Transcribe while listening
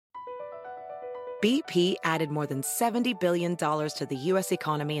BP added more than $70 billion to the U.S.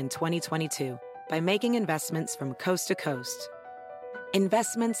 economy in 2022 by making investments from coast to coast.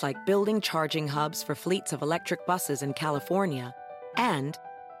 Investments like building charging hubs for fleets of electric buses in California and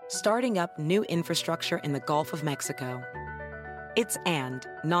starting up new infrastructure in the Gulf of Mexico. It's and,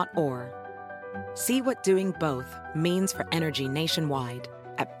 not or. See what doing both means for energy nationwide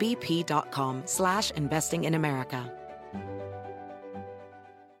at bp.com/investing in America.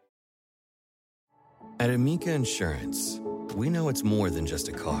 At Amica Insurance, we know it's more than just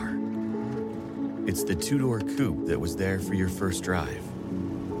a car. It's the two-door coupe that was there for your first drive,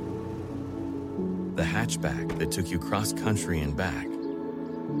 the hatchback that took you cross-country and back,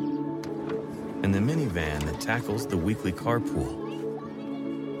 and the minivan that tackles the weekly carpool.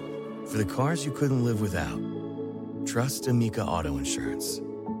 For the cars you couldn't live without, trust Amica Auto Insurance.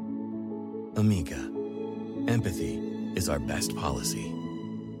 Amica. Empathy is our best policy.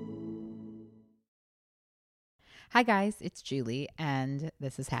 Hi guys, it's Julie, and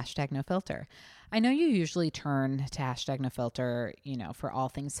this is #NoFilter. I know you usually turn to #NoFilter, for all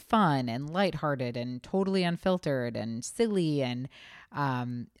things fun and lighthearted and totally unfiltered and silly and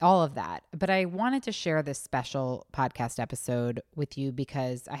all of that. But I wanted to share this special podcast episode with you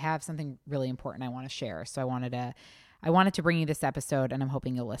because I have something really important I want to share. So I wanted to bring you this episode, and I'm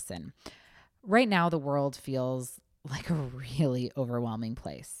hoping you'll listen. Right now, the world feels like a really overwhelming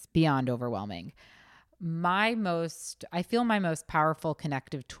place, beyond overwhelming. I feel my most powerful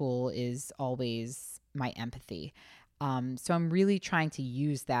connective tool is always my empathy. So I'm really trying to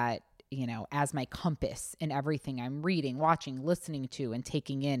use that, as my compass in everything I'm reading, watching, listening to, and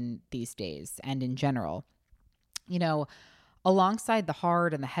taking in these days and in general. Alongside the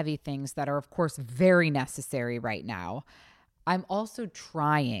hard and the heavy things that are, of course, very necessary right now, I'm also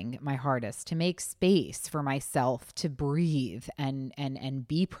trying my hardest to make space for myself to breathe and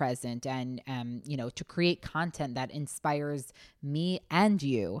be present and to create content that inspires me and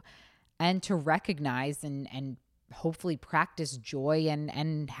you, and to recognize and hopefully practice joy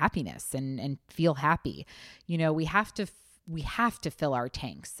and happiness and feel happy. We have to fill our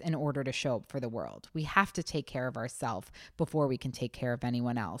tanks in order to show up for the world. We have to take care of ourselves before we can take care of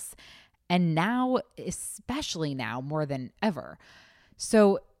anyone else. And now, especially now, more than ever.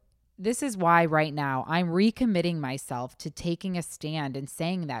 So this is why right now I'm recommitting myself to taking a stand and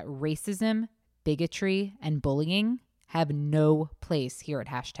saying that racism, bigotry, and bullying have no place here at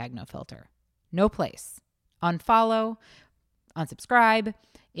 #NoFilter. No place. Unfollow, unsubscribe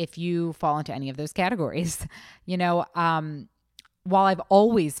if you fall into any of those categories. While I've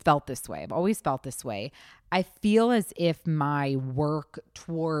always felt this way, I feel as if my work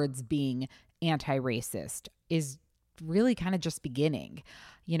towards being anti-racist is really kind of just beginning.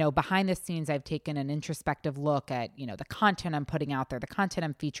 Behind the scenes, I've taken an introspective look at, the content I'm putting out there, the content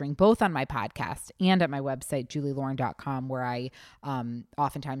I'm featuring, both on my podcast and at my website, julielauren.com, where I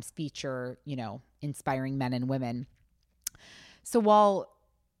oftentimes feature, inspiring men and women. So while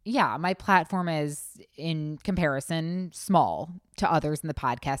my platform is, in comparison, small to others in the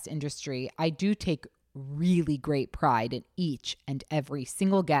podcast industry, I do take really great pride in each and every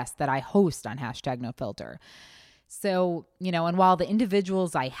single guest that I host on #NoFilter. So, and while the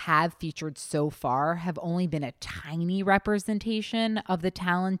individuals I have featured so far have only been a tiny representation of the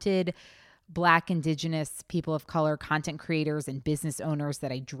talented Black, Indigenous, people of color, content creators, and business owners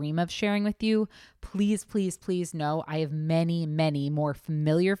that I dream of sharing with you, please, please, please know I have many, many more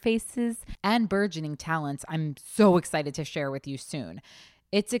familiar faces and burgeoning talents I'm so excited to share with you soon.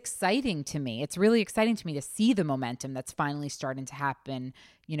 It's exciting to me. It's really exciting to me to see the momentum that's finally starting to happen,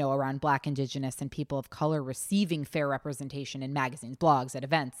 around Black, Indigenous, and people of color receiving fair representation in magazines, blogs, at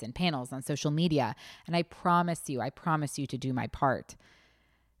events, and panels on social media. And I promise you to do my part.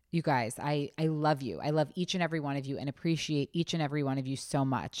 You guys, I love you. I love each and every one of you and appreciate each and every one of you so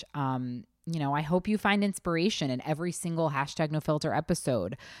much. I hope you find inspiration in every single #NoFilter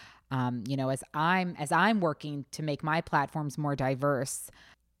episode. As I'm working to make my platforms more diverse,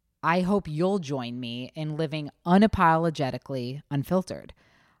 I hope you'll join me in living unapologetically unfiltered.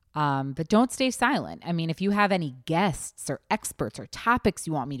 But don't stay silent. If you have any guests or experts or topics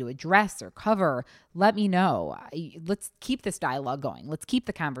you want me to address or cover, let me know. Let's keep this dialogue going. Let's keep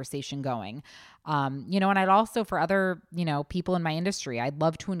the conversation going. And I'd also, for other, people in my industry, I'd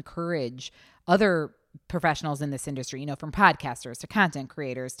love to encourage other professionals in this industry, from podcasters to content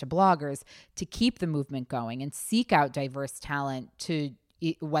creators to bloggers, to keep the movement going and seek out diverse talent, to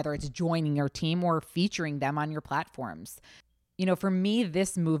whether it's joining your team or featuring them on your platforms. For me,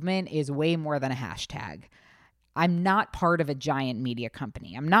 this movement is way more than a hashtag. I'm not part of a giant media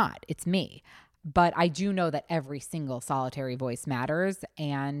company. I'm not. It's me. But I do know that every single solitary voice matters,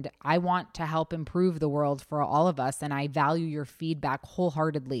 and I want to help improve the world for all of us, and I value your feedback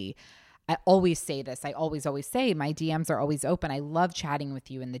wholeheartedly. I always say this. I always say my DMs are always open. I love chatting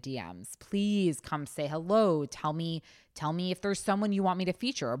with you in the DMs. Please come say hello. Tell me if there's someone you want me to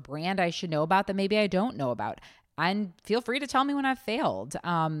feature, a brand I should know about that maybe I don't know about. And feel free to tell me when I've failed.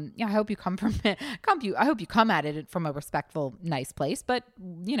 I hope you come from it. I hope you come at it from a respectful, nice place. But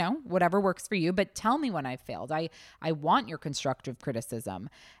whatever works for you. But tell me when I've failed. I want your constructive criticism.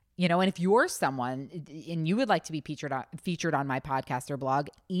 And if you're someone and you would like to be featured on my podcast or blog,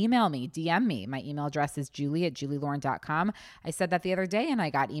 email me, DM me. My email address is julie@julielauren.com. I said that the other day and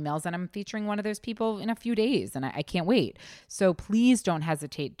I got emails, and I'm featuring one of those people in a few days, and I can't wait. So please don't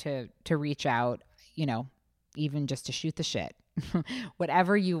hesitate to reach out, even just to shoot the shit.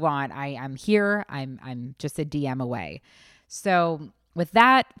 Whatever you want, I'm here. I'm just a DM away. So with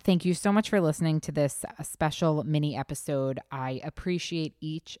that, thank you so much for listening to this special mini episode. I appreciate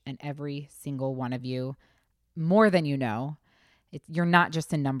each and every single one of you more than you know. You're not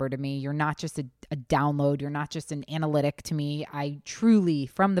just a number to me. You're not just a download. You're not just an analytic to me. I truly,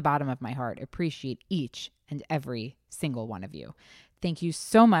 from the bottom of my heart, appreciate each and every single one of you. Thank you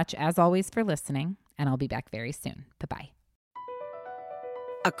so much, as always, for listening, and I'll be back very soon. Bye-bye.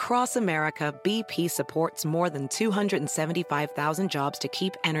 Across America, BP supports more than 275,000 jobs to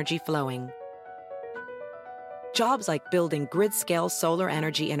keep energy flowing. Jobs like building grid-scale solar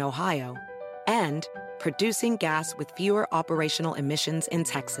energy in Ohio and producing gas with fewer operational emissions in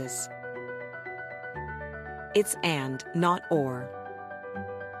Texas. It's and, not or.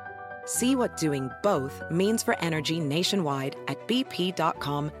 See what doing both means for energy nationwide at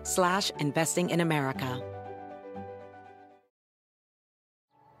bp.com/investing in America.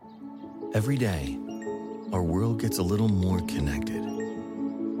 Every day, our world gets a little more connected,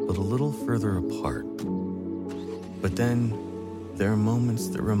 but a little further apart. But then, there are moments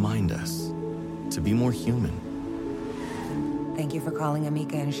that remind us to be more human. Thank you for calling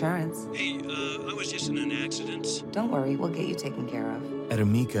Amica Insurance. Hey, I was just in an accident. Don't worry, we'll get you taken care of. At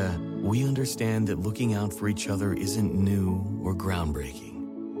Amica, we understand that looking out for each other isn't new or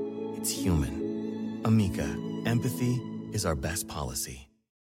groundbreaking. It's human. Amica, empathy is our best policy.